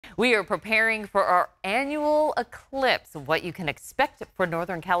We are preparing for our annual eclipse. What you can expect for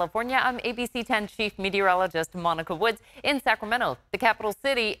Northern California. I'm ABC 10 Chief Meteorologist Monica Woods in Sacramento, the capital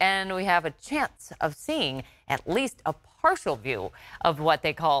city, and we have a chance of seeing at least a partial view of what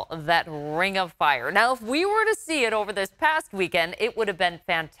they call that ring of fire. Now, if we were to see it over this past weekend, it would have been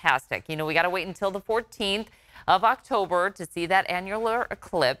fantastic. You know, we got to wait until the 14th of October to see that annular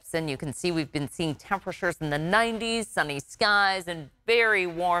eclipse, and you can see we've been seeing temperatures in the 90s, sunny skies, and very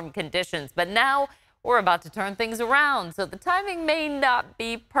warm conditions. But now we're about to turn things around, so the timing may not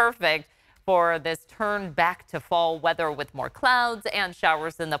be perfect for this turn back to fall weather with more clouds and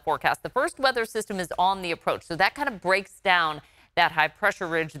showers in the forecast. The first weather system is on the approach, so that kind of breaks down that high pressure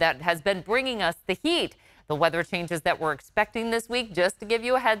ridge that has been bringing us the heat. The weather changes that we're expecting this week, just to give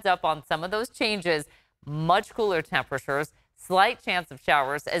you a heads up on some of those changes: much cooler temperatures, slight chance of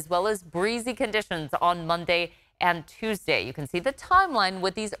showers, as well as breezy conditions on Monday and Tuesday. You can see the timeline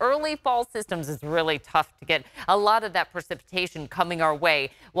with these early fall systems is really tough to get a lot of that precipitation coming our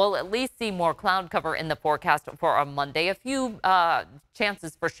way. We'll at least see more cloud cover in the forecast for our Monday. A few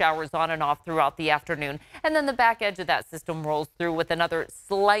chances for showers on and off throughout the afternoon. And then the back edge of that system rolls through with another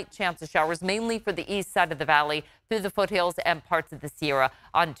slight chance of showers, mainly for the east side of the valley, through the foothills and parts of the Sierra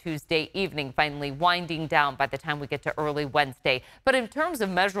on Tuesday evening, finally winding down by the time we get to early Wednesday. But in terms of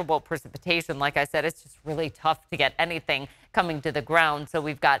measurable precipitation, like I said, it's just really tough to get anything coming to the ground. So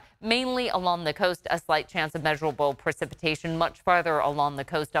we've got mainly along the coast a slight chance of measurable precipitation. Much farther along the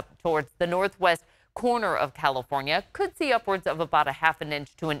coast up towards the northwest corner of California, could see upwards of about a half an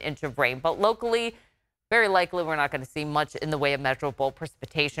inch to an inch of rain. But locally, very likely we're not going to see much in the way of measurable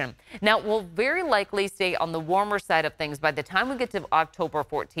precipitation. Now, we'll very likely stay on the warmer side of things by the time we get to October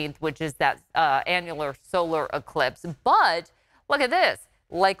 14th, which is that annular solar eclipse. But look at this,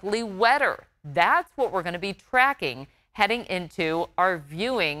 likely wetter. That's what we're going to be tracking heading into our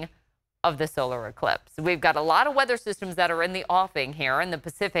viewing of the solar eclipse. We've got a lot of weather systems that are in the offing here in the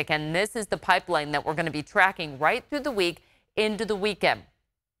Pacific, and this is the pipeline that we're going to be tracking right through the week into the weekend.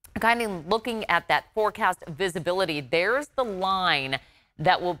 Kind of looking at that forecast visibility, there's the line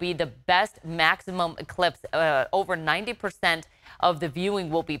that will be the best maximum eclipse. Over 90% of the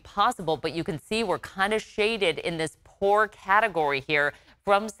viewing will be possible, but you can see we're kind of shaded in this poor category here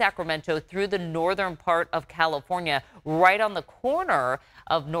from Sacramento through the northern part of California, right on the corner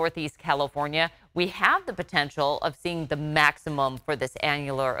of Northeast California. We have the potential of seeing the maximum for this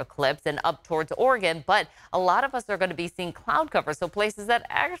annular eclipse and up towards Oregon, but a lot of us are going to be seeing cloud cover. So places that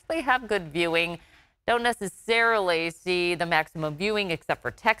actually have good viewing don't necessarily see the maximum viewing, except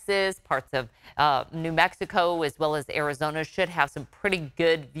for Texas, parts of New Mexico, as well as Arizona should have some pretty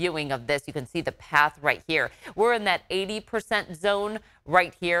good viewing of this. You can see the path right here. We're in that 80% zone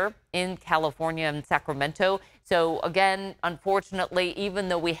right here in California and Sacramento. So again, unfortunately, even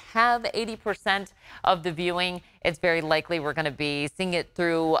though we have 80% of the viewing, it's very likely we're going to be seeing it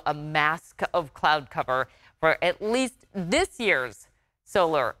through a mask of cloud cover for at least this year's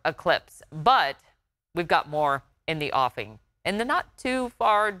solar eclipse. But we've got more in the offing in the not too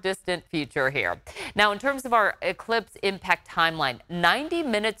far distant future here. Now, in terms of our eclipse impact timeline, 90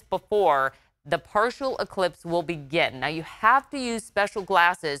 minutes before the partial eclipse will begin. Now, you have to use special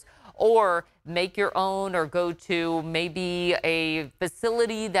glasses or make your own, or go to maybe a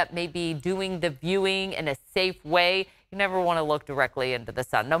facility that may be doing the viewing in a safe way. You never want to look directly into the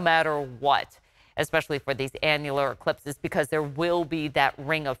sun, no matter what, especially for these annular eclipses, because there will be that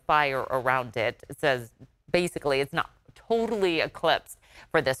ring of fire around it. It says basically it's not totally eclipsed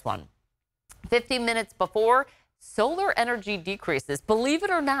for this one. 50 minutes before, solar energy decreases. Believe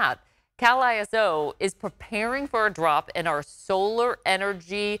it or not, Cal ISO is preparing for a drop in our solar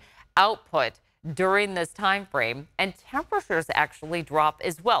energy output during this time frame, and temperatures actually drop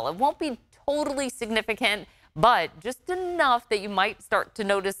as well. It won't be totally significant, but just enough that you might start to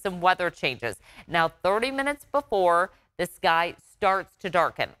notice some weather changes. Now, 30 minutes before the sky starts to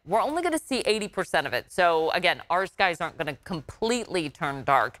darken, we're only going to see 80% of it. So again, our skies aren't going to completely turn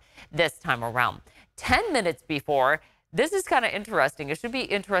dark this time around. 10 minutes before, this is kind of interesting. It should be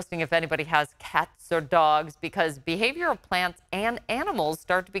interesting if anybody has cats or dogs, because behavior of plants and animals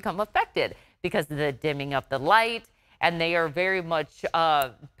start to become affected because of the dimming of the light, and they are very much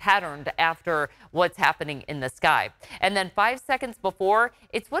patterned after what's happening in the sky. And then 5 seconds before,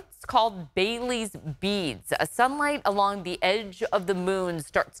 it's what's called Bailey's beads. A sunlight along the edge of the moon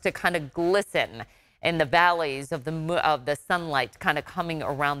starts to kind of glisten in the valleys of the sunlight kind of coming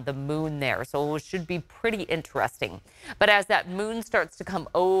around the moon there. So it should be pretty interesting. But as that moon starts to come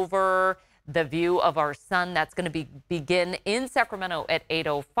over the view of our sun, that's going to begin in Sacramento at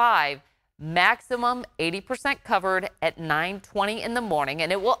 8:05. maximum 80% covered at 9:20 in the morning,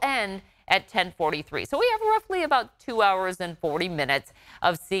 and it will end at 10:43. So we have roughly about 2 hours and 40 minutes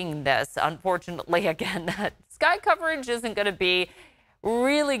of seeing this. Unfortunately, again, sky coverage isn't going to be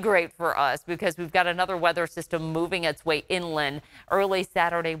really great for us because we've got another weather system moving its way inland early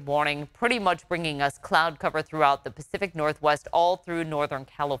Saturday morning, pretty much bringing us cloud cover throughout the Pacific Northwest, all through Northern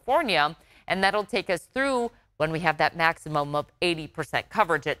California. And that'll take us through when we have that maximum of 80%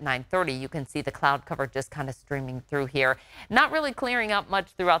 coverage at 9:30. You can see the cloud cover just kind of streaming through here. Not really clearing up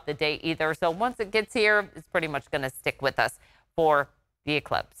much throughout the day either. So once it gets here, it's pretty much going to stick with us for the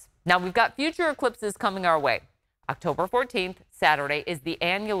eclipse. Now we've got future eclipses coming our way. October 14th, Saturday, is the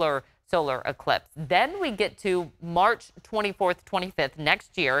annular solar eclipse. Then we get to March 24th, 25th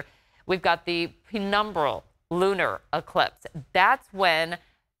next year. We've got the penumbral lunar eclipse. That's when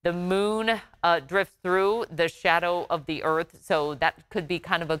the moon drifts through the shadow of the earth. So that could be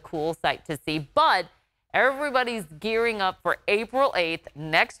kind of a cool sight to see. But everybody's gearing up for April 8th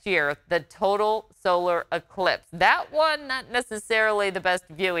next year, the total solar eclipse. That one, not necessarily the best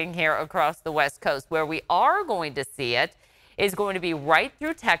viewing here across the West Coast. Where we are going to see it is going to be right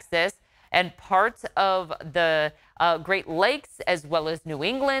through Texas and parts of the Great Lakes as well as New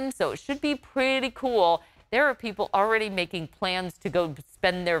England. So it should be pretty cool. There are people already making plans to go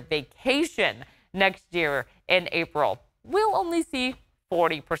spend their vacation next year in April. We'll only see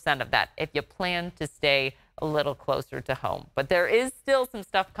 40% of that if you plan to stay a little closer to home. But there is still some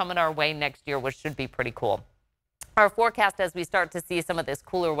stuff coming our way next year, which should be pretty cool. Our forecast as we start to see some of this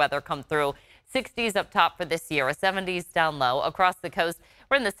cooler weather come through. 60s up top for this year, a 70s down low. Across the coast,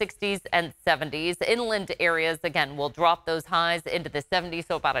 we're in the 60s and 70s. Inland areas, again, will drop those highs into the 70s,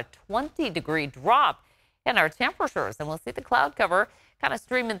 so about a 20-degree drop in our temperatures. And we'll see the cloud cover kind of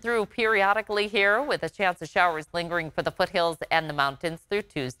streaming through periodically here with a chance of showers lingering for the foothills and the mountains through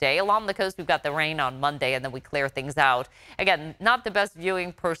Tuesday. Along the coast, we've got the rain on Monday, and then we clear things out. Again, not the best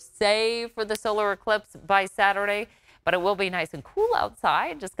viewing per se for the solar eclipse by Saturday, but it will be nice and cool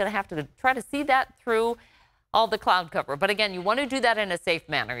outside. Just going to have to try to see that through all the cloud cover. But again, you want to do that in a safe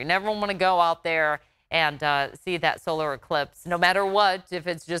manner. You never want to go out there and see that solar eclipse, no matter what. If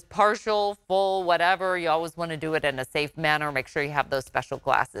it's just partial, full, whatever, you always want to do it in a safe manner. Make sure you have those special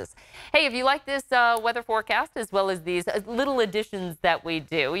glasses. Hey, if you like this weather forecast, as well as these little additions that we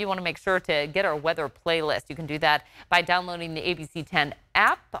do, you want to make sure to get our weather playlist. You can do that by downloading the ABC 10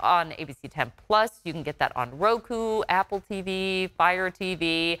 app on ABC 10 Plus. You can get that on Roku, Apple TV, Fire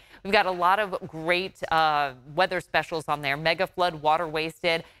TV. We've got a lot of great weather specials on there. Mega flood, water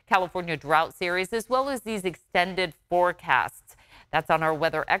wasted, California drought series, as well as these extended forecasts. That's on our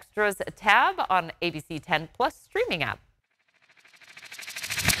Weather Extras tab on ABC 10 Plus streaming app.